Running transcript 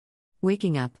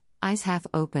Waking up, eyes half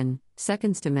open,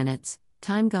 seconds to minutes,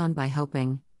 time gone by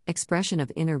hoping, expression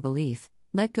of inner belief,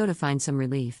 let go to find some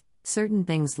relief, certain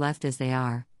things left as they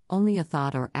are, only a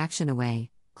thought or action away,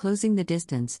 closing the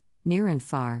distance, near and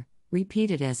far,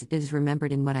 repeated as it is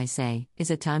remembered in what I say.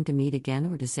 Is it time to meet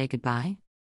again or to say goodbye?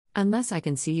 Unless I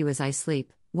can see you as I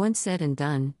sleep, once said and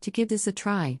done, to give this a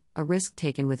try, a risk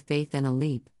taken with faith and a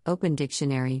leap, open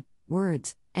dictionary,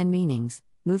 words, and meanings,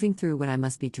 moving through what I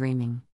must be dreaming.